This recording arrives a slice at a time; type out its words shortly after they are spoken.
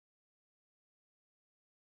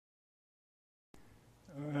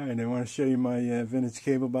Alright, I want to show you my vintage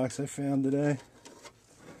cable box I found today.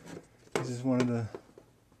 This is one of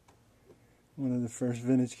the first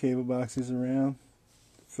vintage cable boxes around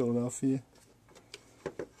Philadelphia.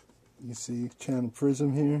 You see channel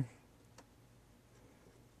Prism here,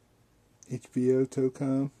 HBO,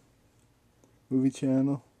 Tocom, movie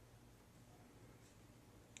channel,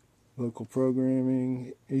 local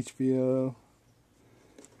programming, HBO.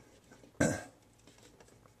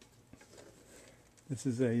 This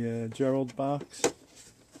is a Jerrold box.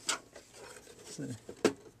 Let's see.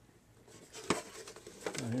 Oh,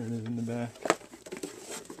 here it is in the back.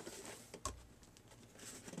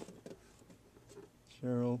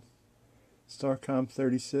 Jerrold Starcom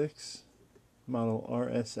 36, model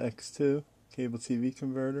RSX2, cable TV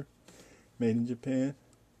converter, made in Japan.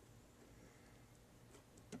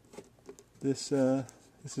 This is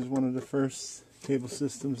one of the first cable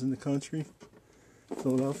systems in the country,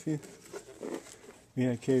 Philadelphia. We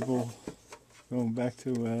had cable going back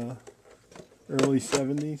to early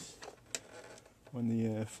 70's when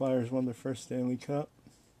the Flyers won their first Stanley Cup.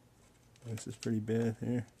 This is pretty bad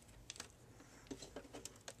here.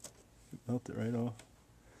 Melt it right off.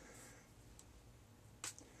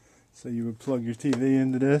 So you would plug your TV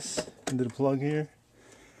into the plug here,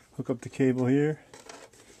 hook up the cable here.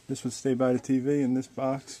 This would stay by the TV, and this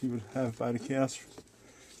box you would have by the couch.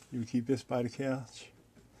 You would keep this by the couch.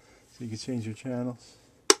 So you can change your channels.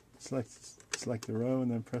 Select the row and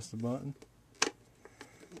then press the button.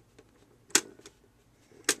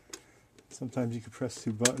 Sometimes you can press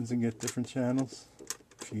two buttons and get different channels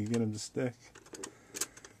if you can get them to stick.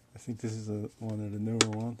 I think this is one of the newer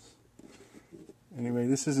ones. Anyway,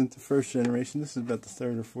 this isn't the first generation. This is about the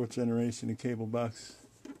third or fourth generation of cable box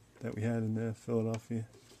that we had in Philadelphia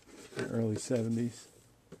in the early 70's.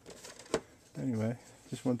 Anyway,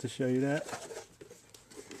 just wanted to show you that.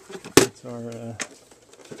 That's our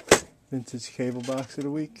vintage cable box of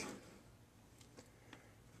the week.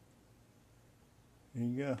 There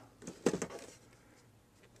you go.